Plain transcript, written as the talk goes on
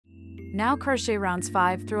Now crochet rounds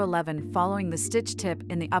 5 through 11 following the stitch tip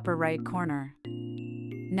in the upper right corner.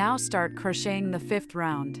 Now start crocheting the 5th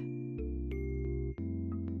round.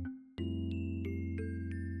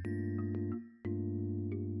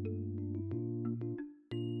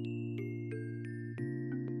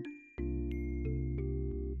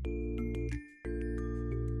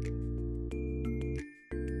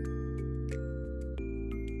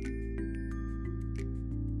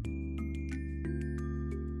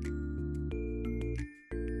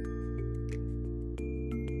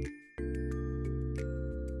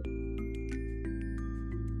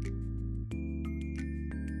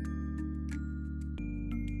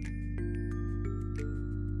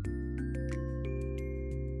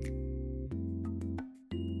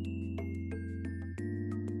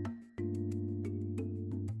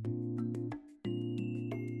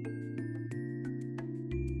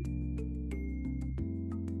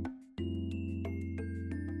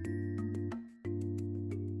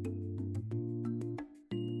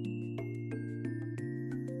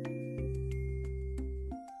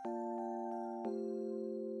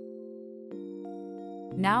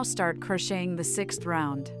 Now start crocheting the 6th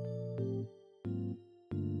round.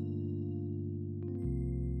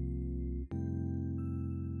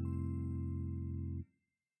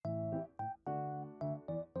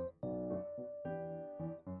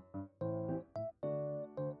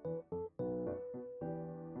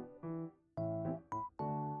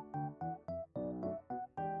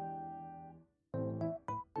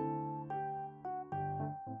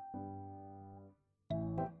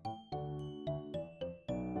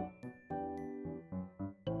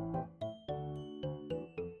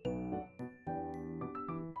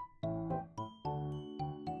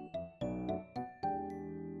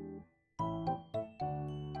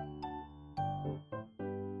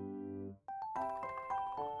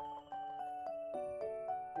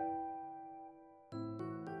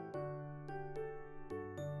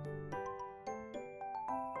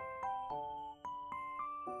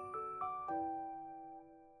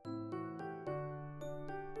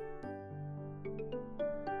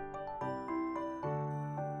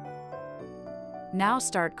 Now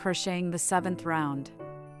start crocheting the 7th round.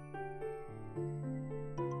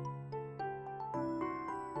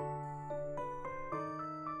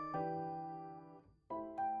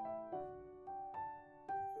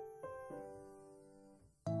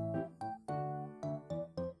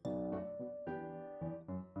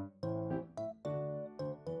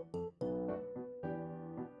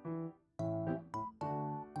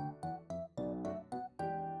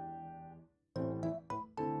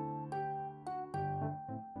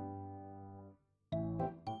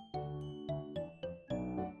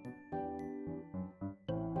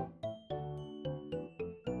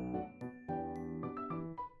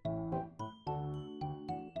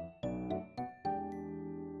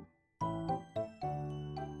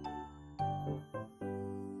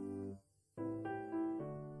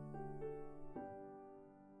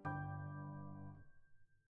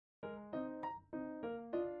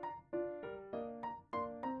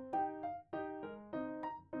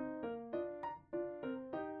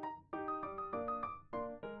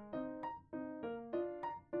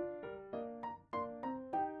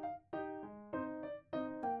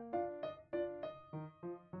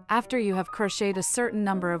 After you have crocheted a certain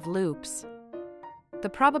number of loops, the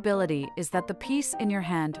probability is that the piece in your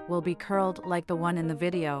hand will be curled like the one in the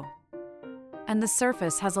video, and the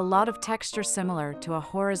surface has a lot of texture similar to a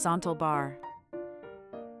horizontal bar.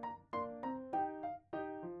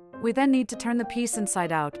 We then need to turn the piece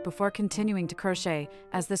inside out before continuing to crochet,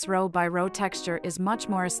 as this row by row texture is much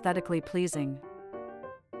more aesthetically pleasing.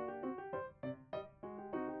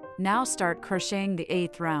 Now start crocheting the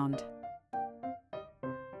 8th round.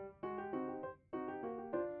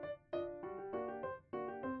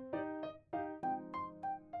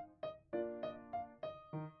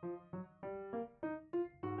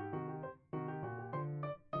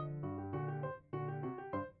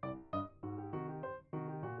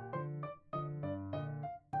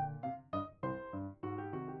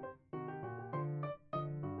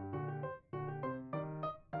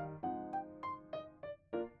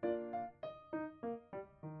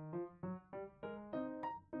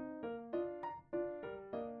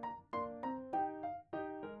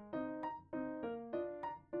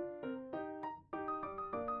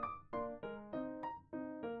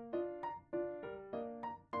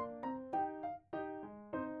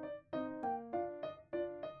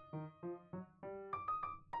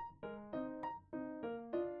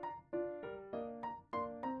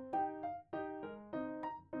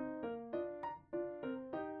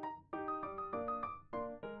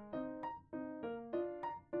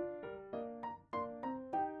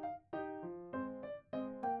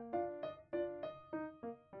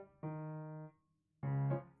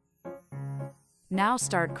 Now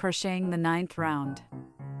start crocheting the 9th round.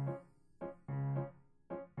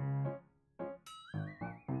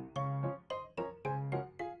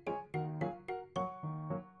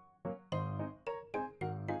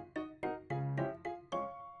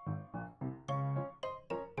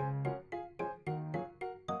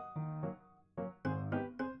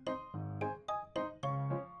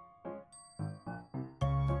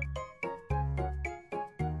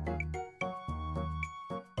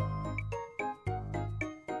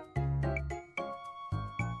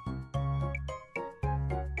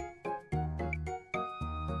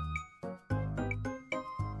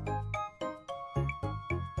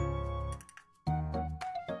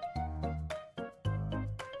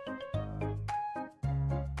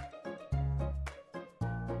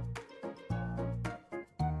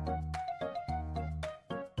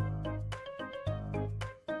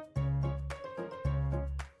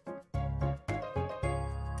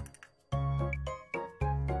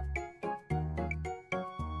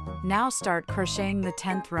 Now start crocheting the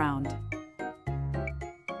 10th round.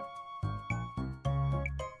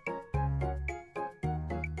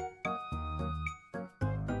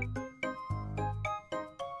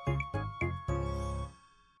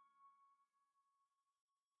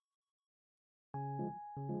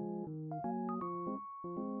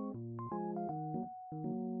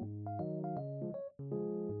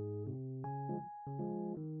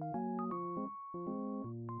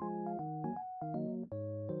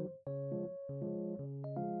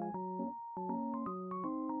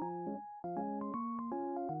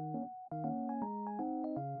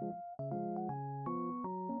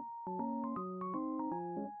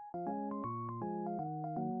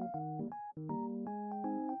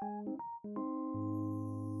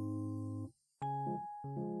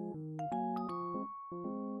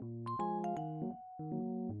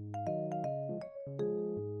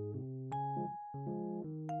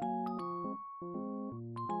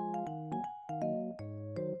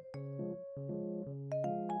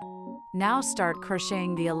 Now start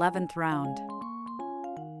crocheting the 11th round.